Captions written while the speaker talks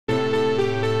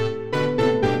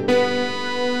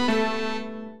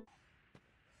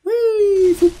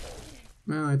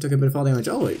I took a bit of fall damage.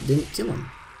 Oh, it didn't kill him.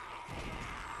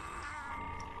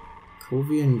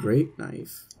 Kovian Great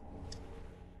Knife.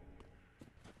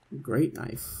 Great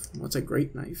Knife. What's a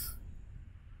Great Knife?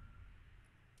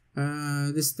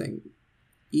 This thing.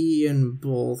 E in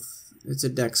both. It's a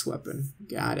dex weapon.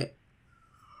 Got it.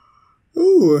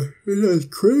 Oh, it has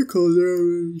critical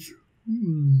damage.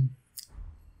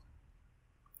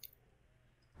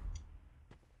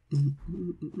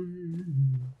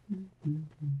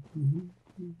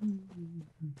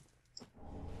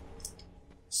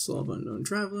 Slow unknown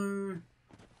traveler.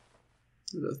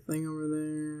 There's a thing over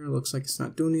there. Looks like it's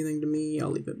not doing anything to me. I'll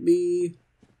leave it be.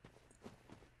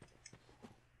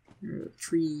 There's a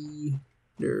tree.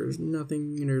 There's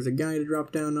nothing. There's a guy to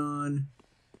drop down on.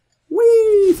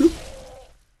 Whee!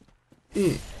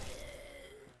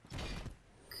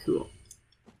 Cool.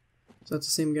 So that's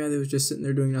the same guy that was just sitting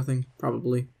there doing nothing?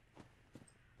 Probably.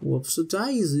 Whoops a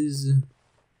daisies.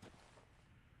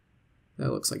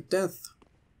 That looks like death.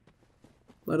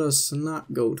 Let us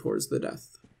not go towards the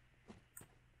death.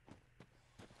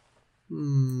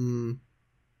 Oh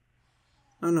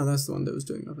no, that's the one that was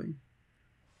doing nothing.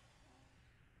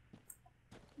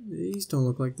 These don't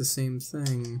look like the same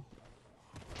thing.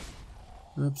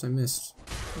 Oops, I missed.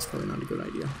 That's probably not a good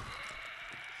idea.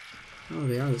 Oh,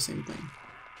 they are the same thing.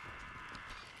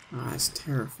 Ah, that's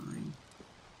terrifying.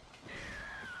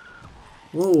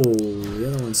 Whoa, the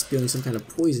other one's spewing some kind of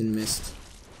poison mist.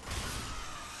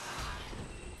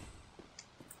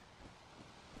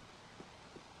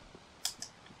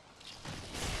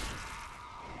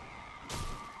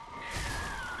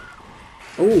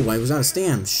 Oh, I was out of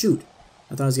stam. Shoot.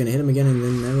 I thought I was going to hit him again and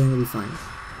then everything would be fine.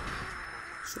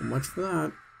 So much for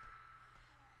that.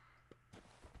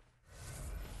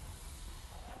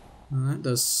 Well, that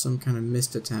does some kind of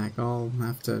mist attack. I'll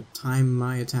have to time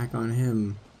my attack on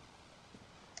him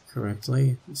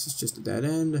correctly. This is just a dead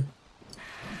end.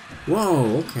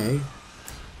 Whoa, okay.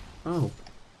 Oh.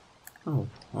 Oh,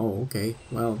 okay.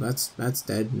 Well, that's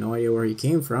dead. No idea where he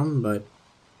came from, but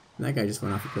that guy just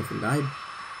went off a cliff and died.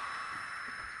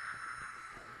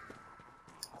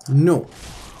 No.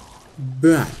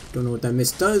 Bad. Don't know what that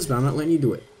mist does, but I'm not letting you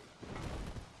do it.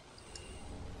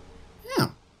 Yeah.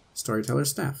 Storyteller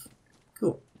staff.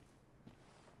 Cool.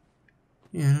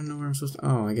 Yeah, I don't know where I'm supposed to...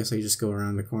 Oh, I guess I just go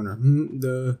around the corner.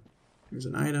 There's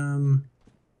an item.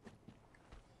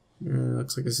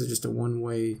 Looks like this is just a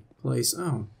one-way place.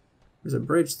 Oh. There's a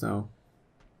bridge, though.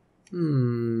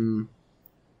 Maybe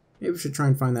we should try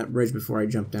and find that bridge before I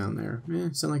jump down there.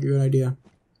 Sound like a good idea?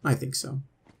 I think so.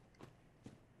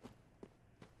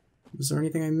 Was there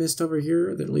anything I missed over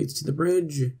here that leads to the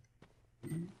bridge?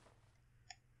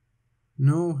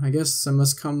 No, I guess I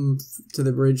must come to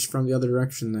the bridge from the other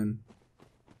direction then.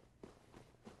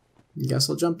 Guess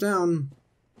I'll jump down.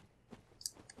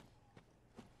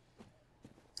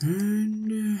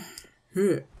 And...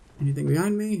 anything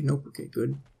behind me? Nope, okay,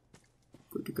 good.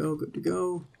 Good to go, good to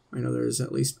go. I know there's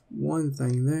at least one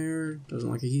thing there. Doesn't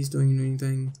look like he's doing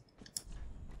anything.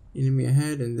 Enemy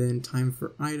ahead, and then time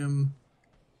for item.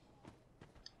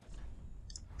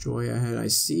 Joy ahead. I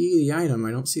see the item. I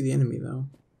don't see the enemy, though.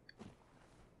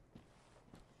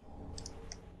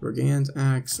 Brigand's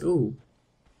axe. Oh.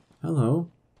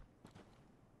 Hello.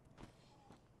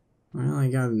 Well, I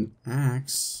got an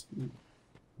axe.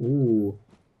 Ooh.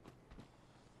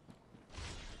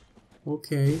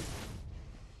 Okay.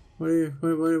 What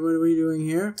are we doing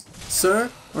here? Sir?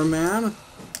 Or ma'am?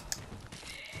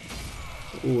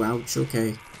 Ooh, ouch.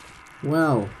 Okay.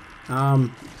 Well,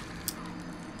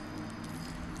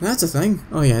 that's a thing.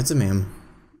 Oh yeah, it's a ma'am.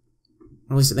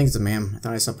 Or at least I think it's a ma'am. I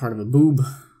thought I saw part of a boob.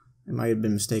 I might have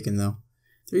been mistaken though.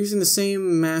 They're using the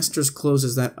same master's clothes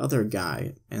as that other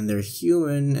guy, and they're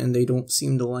human, and they don't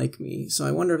seem to like me. So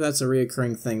I wonder if that's a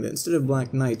reoccurring thing, that instead of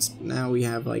Black Knights, now we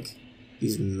have, like,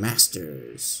 these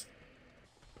masters.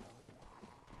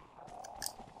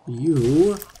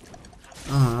 You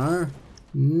are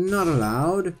not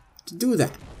allowed to do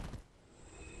that.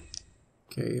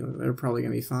 Okay, they're probably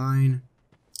gonna be fine.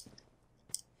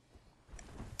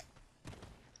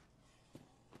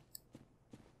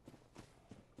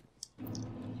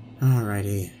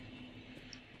 Alrighty.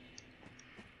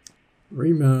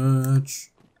 Rematch.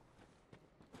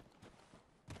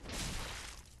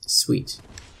 Sweet.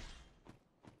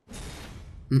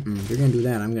 If you're gonna do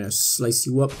that, I'm gonna slice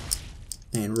you up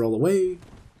and roll away.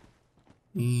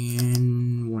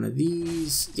 And one of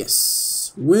these.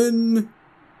 Yes. Win!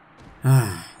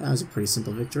 Ah, that was a pretty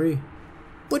simple victory.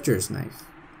 Butcher's knife.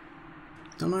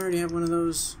 Don't I already have one of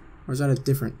those? Or is that a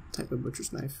different type of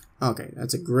butcher's knife? Okay,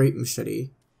 that's a great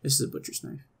machete. This is a butcher's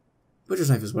knife. Butcher's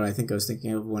knife is what I think I was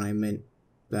thinking of when I meant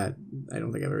that I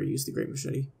don't think I've ever used the great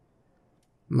machete.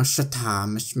 Machete,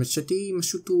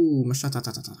 mashutu,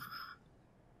 mashata.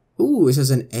 Ooh, it says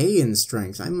an A in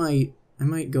strength. I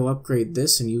might go upgrade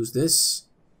this and use this,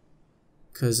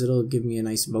 cause it'll give me a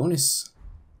nice bonus.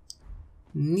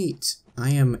 Neat.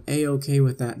 I am A-okay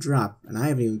with that drop, and I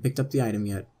haven't even picked up the item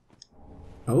yet.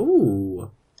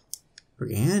 Oh,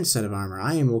 brigand set of armor.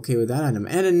 I am okay with that item,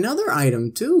 and another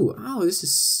item too. Oh, this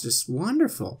is just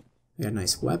wonderful. I got a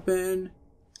nice weapon.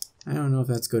 I don't know if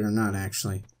that's good or not,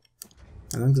 actually.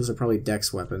 I think those are probably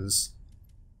dex weapons.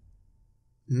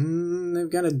 They've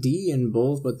got a D in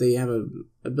both, but they have a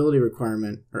ability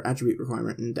requirement, or attribute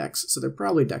requirement in dex, so they're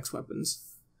probably dex weapons.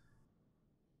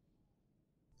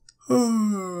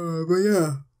 But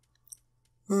yeah.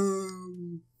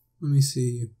 Let me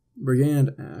see.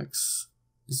 Brigand Axe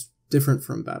is different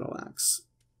from Battle Axe.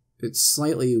 It's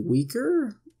slightly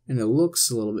weaker, and it looks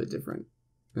a little bit different.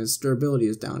 And its durability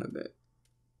is down a bit.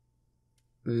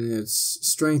 And its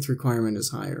strength requirement is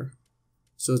higher.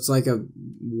 So it's like a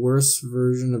worse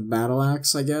version of Battle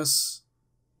Axe, I guess?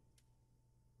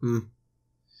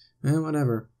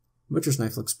 Whatever. Butcher's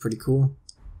Knife looks pretty cool.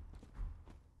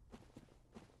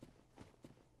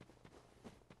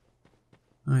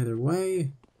 Either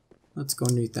way, let's go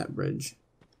underneath that bridge.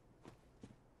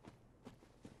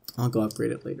 I'll go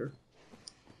upgrade it later.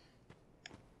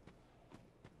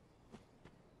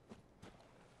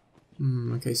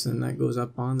 Okay, so then that goes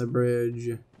up on the bridge,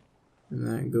 and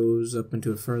that goes up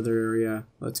into a further area.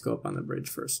 Let's go up on the bridge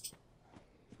first.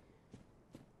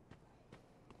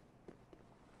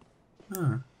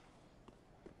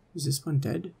 Is this one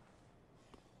dead?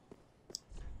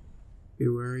 Be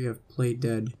wary of play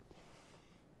dead.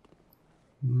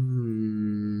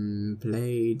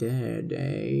 Play dead,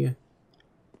 eh?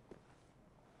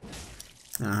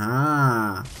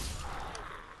 Aha!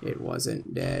 It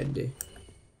wasn't dead.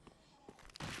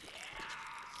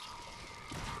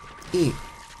 You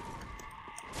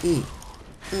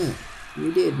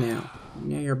did now.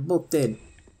 Now you're both dead.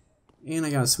 And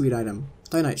I got a sweet item.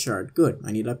 Titanite shard. Good.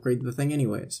 I need to upgrade the thing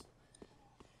anyways.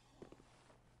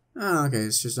 Ah, okay.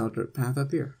 It's just an alternate path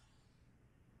up here.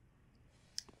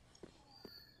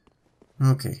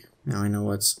 Okay. Now I know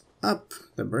what's up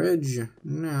the bridge.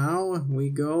 Now we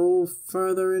go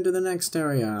further into the next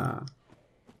area.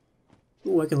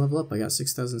 Ooh, I can level up. I got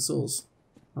 6,000 souls.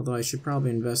 Although I should probably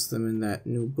invest them in that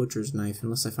new butcher's knife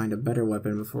unless I find a better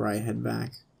weapon before I head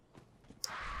back.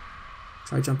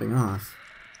 Try jumping off.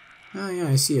 Oh yeah,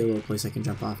 I see a little place I can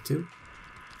jump off to.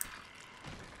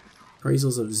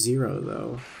 Appraisals of 0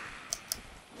 though.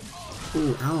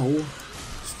 Ooh, ow.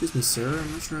 Excuse me, sir.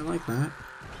 I'm not sure I like that.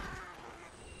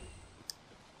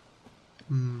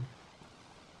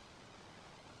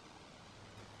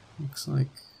 Looks like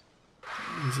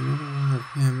there's another one of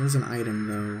him. There's an item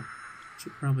though.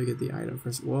 Should probably get the item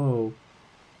first. Whoa.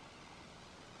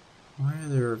 Why are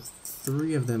there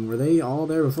 3 of them? Were they all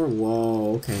there before?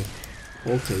 Whoa, okay.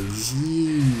 Okay,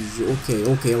 jeez. Okay.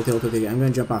 I'm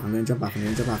gonna jump off. I'm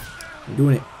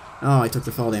doing it. Oh, I took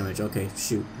the fall damage. Okay,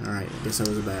 shoot. Alright, I guess that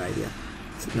was a bad idea.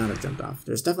 Should not have jumped off.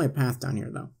 There's definitely a path down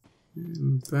here though.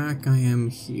 Back I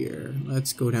am here.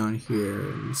 Let's go down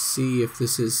here and see if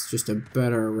this is just a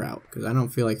better route, because I don't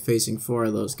feel like facing 4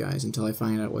 of those guys until I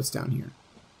find out what's down here.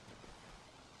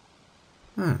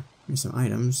 Here's some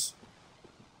items.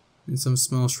 And some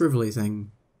small shrivelly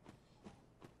thing.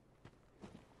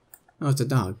 Oh, it's a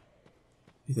dog.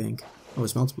 I think. Oh,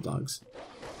 it's multiple dogs.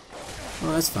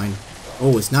 Oh, that's fine.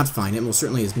 Oh, it's not fine. It most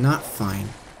certainly is not fine.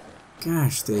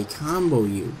 Gosh, they combo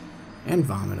you. And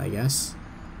vomit, I guess.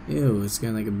 Ew, it's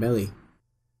got like a belly.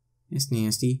 It's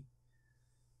nasty.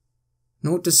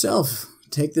 Note to self.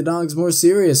 Take the dogs more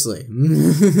seriously.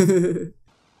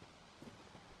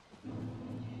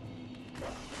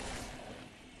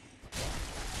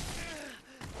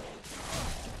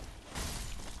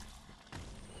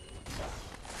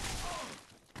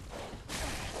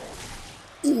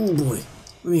 Oh boy.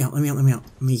 Let me out.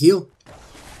 Let me heal.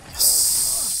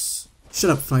 Yes.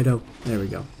 Shut up, Fido. There we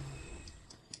go.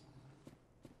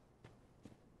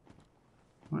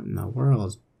 What in the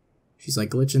world? She's like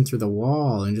glitching through the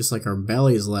wall and just like her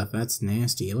belly's left. That's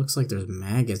nasty. It looks like there's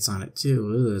maggots on it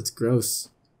too. Ugh, that's gross.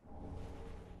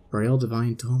 Braille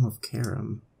Divine Tome of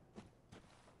Karam.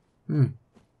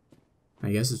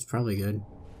 I guess it's probably good.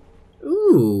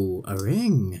 Ooh, a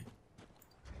ring.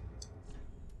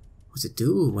 What's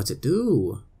it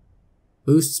do?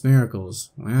 Boosts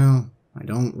miracles. Well, I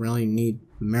don't really need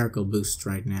miracle boosts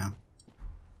right now.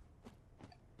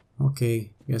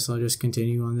 Okay, guess I'll just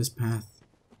continue on this path.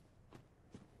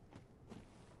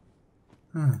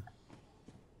 Hello,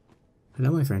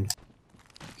 my friend.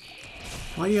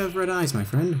 Why do you have red eyes, my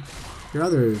friend? Your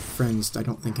other friends I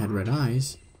don't think had red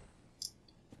eyes.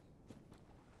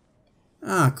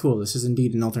 Ah, cool. This is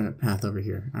indeed an alternate path over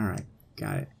here. Alright,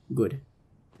 got it. Good.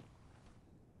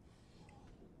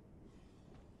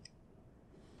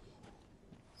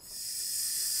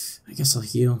 I guess I'll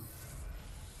heal.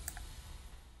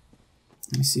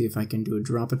 Let me see if I can do a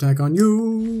drop attack on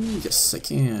you. Yes, I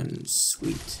can.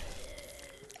 Sweet.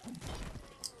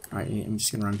 Alright, I'm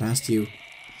just gonna run past you.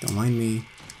 Don't mind me.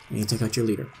 I need to take out your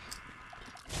leader.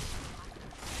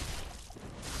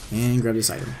 And grab this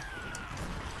item.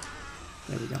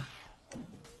 There we go.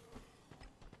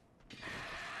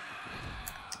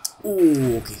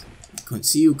 Oh, okay. I couldn't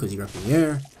see you because you're up in the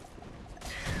air.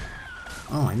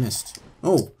 Oh, I missed.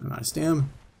 Oh, I'm out of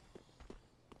stam.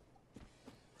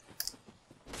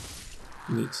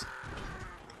 Neat.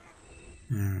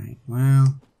 Alright,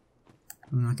 well,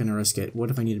 I'm not gonna risk it. What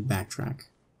if I need to backtrack?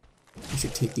 I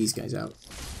should take these guys out.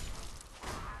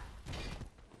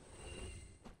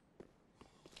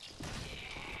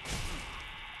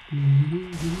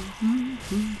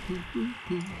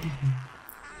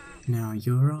 Now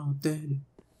you're all dead.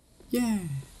 Yeah!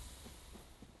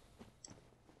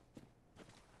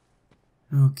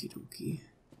 Okie dokie.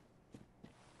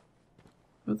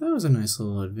 But that was a nice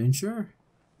little adventure.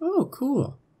 Oh,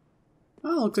 cool.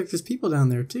 Oh, looks like there's people down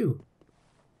there too.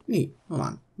 Neat. Hold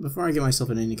on. Before I get myself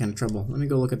in any kind of trouble, let me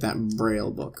go look at that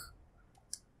Braille book.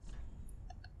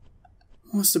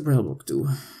 What's the Braille book do?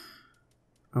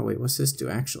 Oh wait, what's this do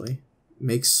actually?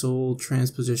 Make soul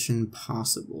transposition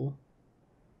possible.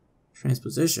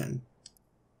 Transposition?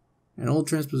 An old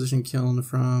transposition kiln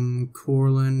from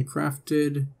Corlin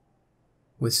crafted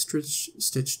with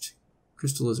stitched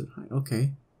crystal lizard hide.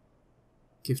 Okay.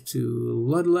 Give to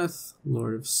Ludleth,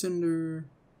 Lord of Cinder.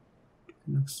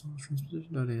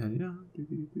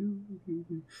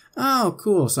 Oh,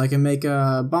 cool. So I can make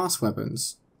boss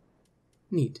weapons.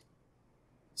 Neat.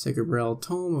 Sacred Braille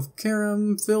Tome of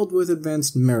Karam, filled with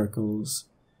advanced miracles.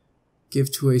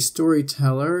 Give to a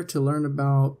storyteller to learn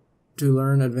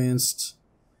advanced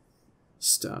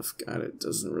stuff. Got it.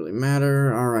 Doesn't really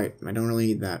matter. Alright, I don't really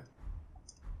need that.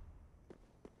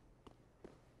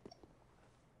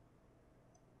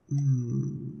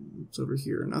 What's over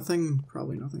here? Nothing?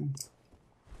 Probably nothing.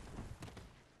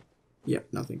 Yep,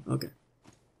 nothing. Okay.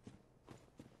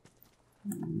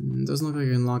 Doesn't look like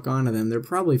I can lock onto them. They're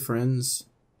probably friends.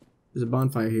 There's a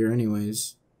bonfire here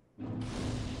anyways.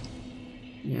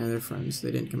 Yeah, they're friends.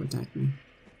 They didn't come attack me.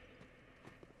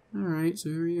 Alright, so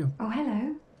who are you? Oh,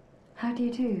 hello. How do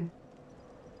you do?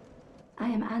 I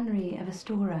am Anri of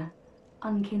Astora,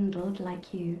 unkindled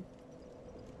like you.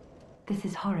 This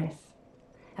is Horace,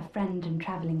 a friend and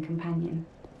travelling companion.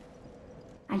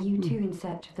 Are you too in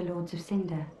search of the Lords of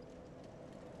Cinder?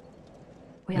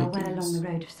 We are well along the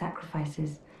road of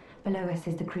sacrifices. Below us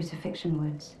is the Crucifixion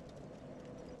Woods.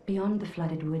 Beyond the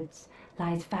flooded woods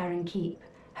lies Farron Keep,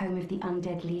 home of the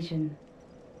Undead Legion.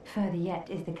 Further yet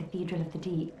is the Cathedral of the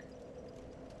Deep.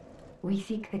 We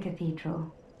seek the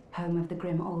cathedral, home of the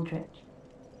grim Aldrich.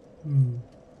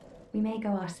 We may go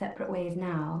our separate ways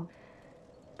now,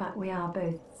 but we are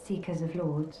both seekers of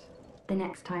lords. The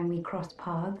next time we cross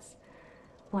paths,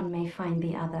 one may find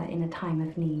the other in a time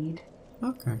of need.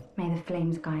 Okay. May the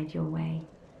flames guide your way.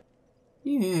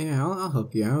 Yeah, I'll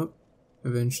help you out.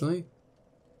 Eventually.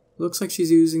 Looks like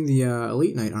she's using the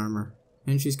Elite Knight armor.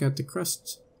 And she's got the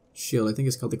Crest shield. I think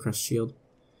it's called the Crest shield.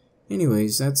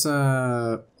 Anyways, that's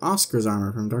Oscar's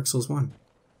armor from Dark Souls 1.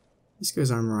 This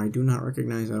guy's armor I do not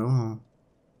recognize at all.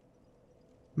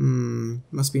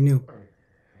 Must be new.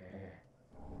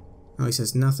 Oh, he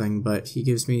says nothing, but he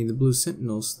gives me the Blue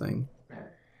Sentinels thing.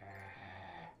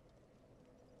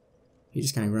 He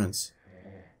just kind of grunts.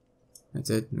 That's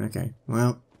it? Okay.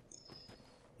 Well,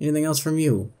 anything else from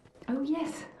you? Oh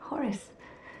yes, Horace.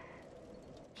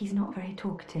 He's not very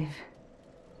talkative.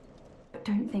 But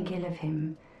don't think ill of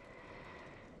him.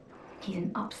 He's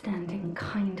an upstanding,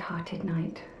 kind-hearted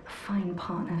knight. A fine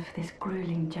partner for this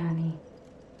grueling journey.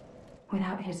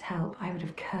 Without his help, I would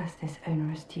have cursed this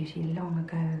onerous duty long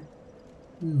ago.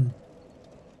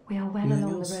 We are well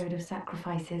along the road of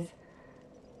sacrifices.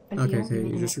 Okay,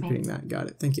 you're just repeating that. Got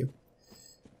it. Thank you.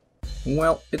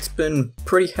 Well, it's been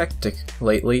pretty hectic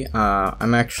lately.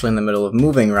 I'm actually in the middle of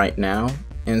moving right now,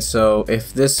 and so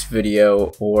if this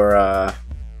video or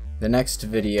the next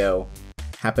video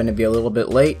happen to be a little bit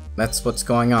late, that's what's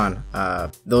going on.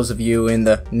 Those of you in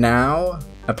the now,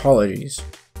 apologies.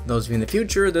 Those of you in the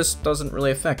future, this doesn't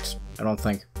really affect, I don't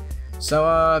think.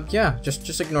 So, yeah,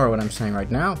 just ignore what I'm saying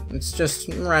right now. It's just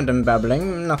random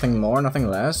babbling, nothing more, nothing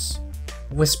less.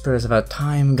 Whispers of a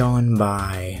time gone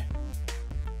by.